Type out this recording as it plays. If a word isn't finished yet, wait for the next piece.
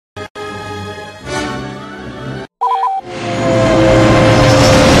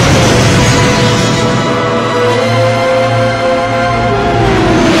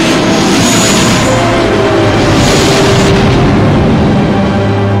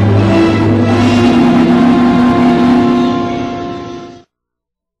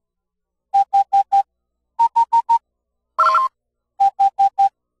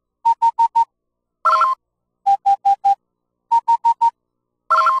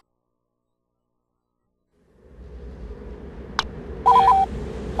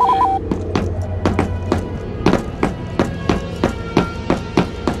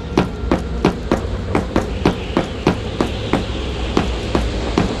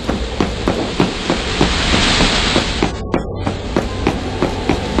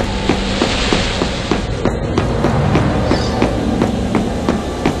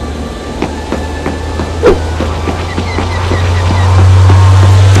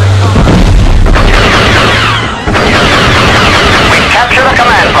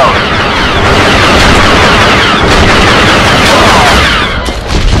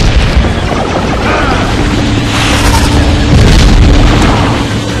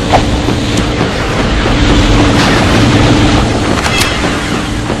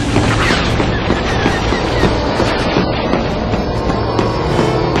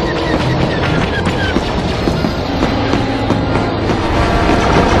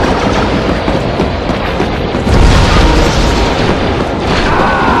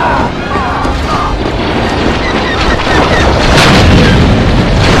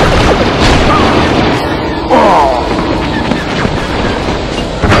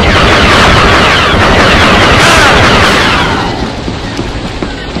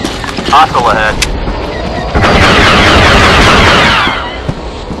Hostile ahead.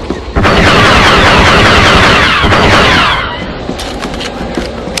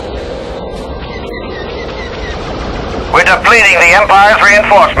 We're depleting the Empire's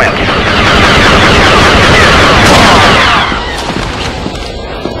reinforcements.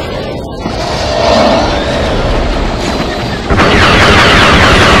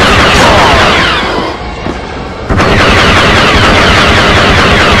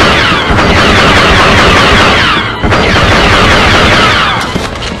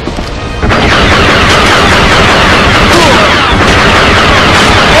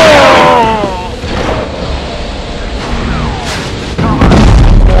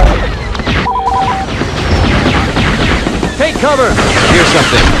 Cover! Here's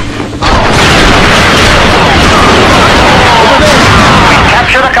something. Over there! We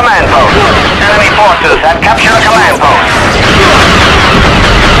capture the command post. Enemy forces have captured the command post.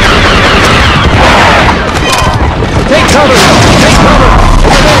 Take cover! Take cover!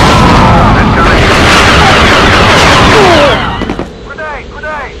 Over there! Grenade!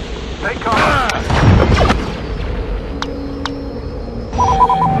 Grenade! Take cover!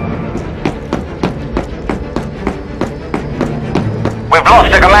 We've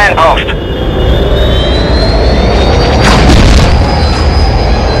lost the command post.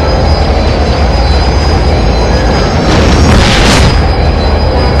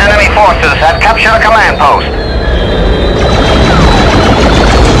 Enemy forces have captured a command post.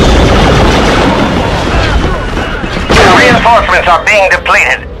 The reinforcements are being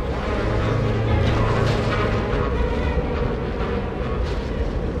depleted.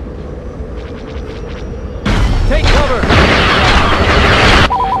 Take cover!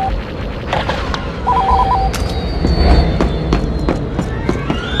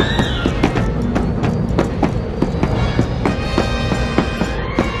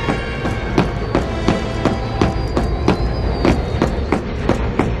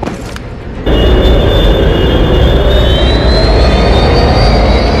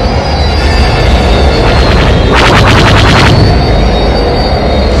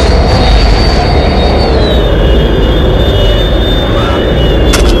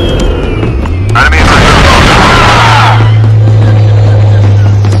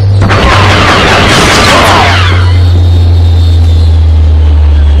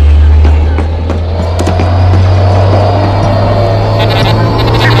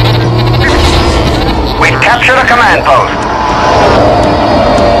 Capture the command post.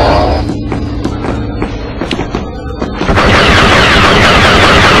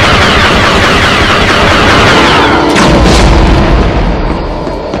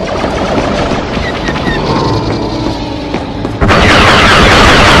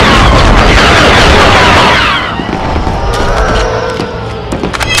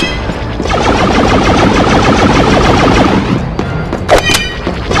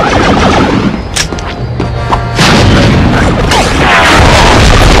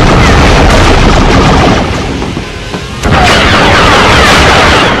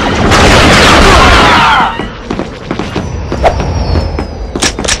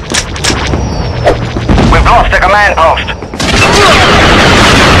 Lost the command post.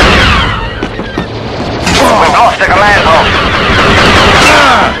 We've lost the command post.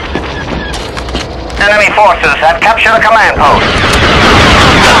 Enemy forces have captured the command post.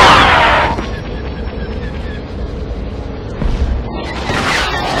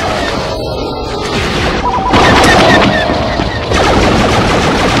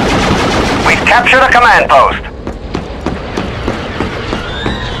 We've captured a command post.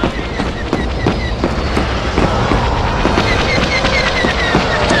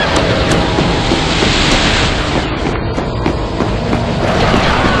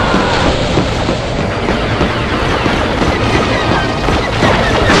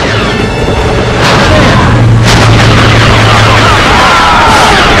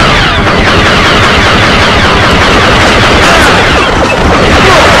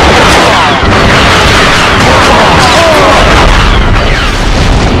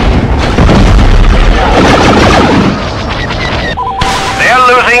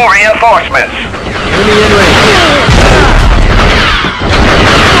 Reinforcements. Enemy in range.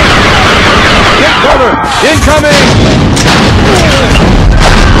 Take cover! Incoming!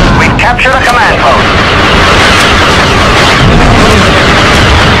 We've captured a command post.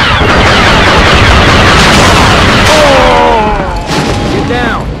 Get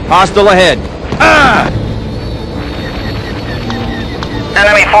down! Hostile ahead. Ah!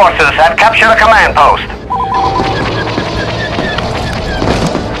 Enemy forces have captured a command post.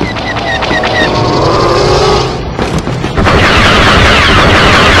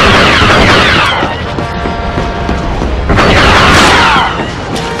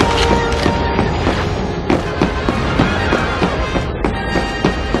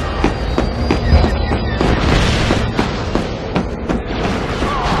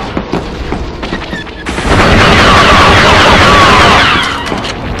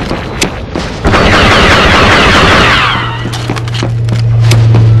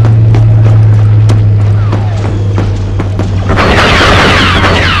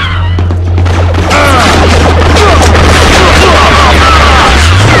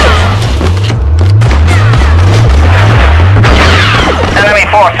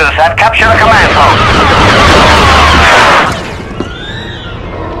 forces have captured a command post.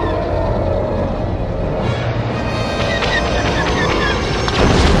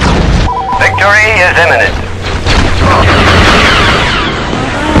 Victory is imminent.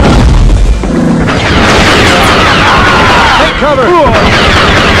 Take cover!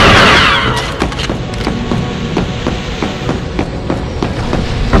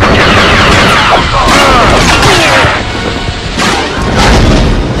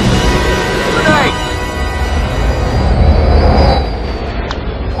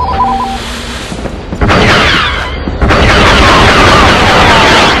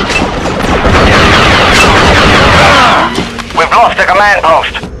 We've lost the command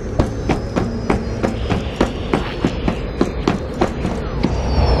post.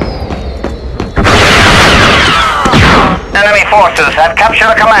 Enemy forces have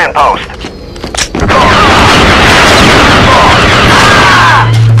captured a command post.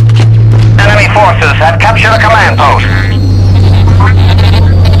 Enemy forces have captured a command post.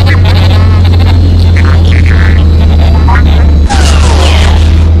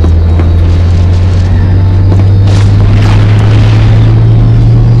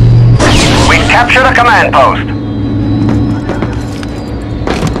 We've captured a command post.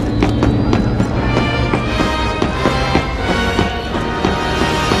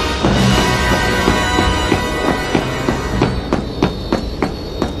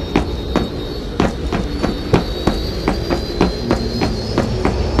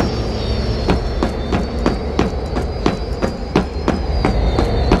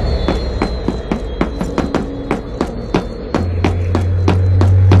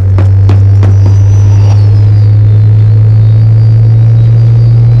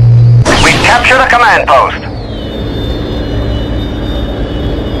 Capture the command post.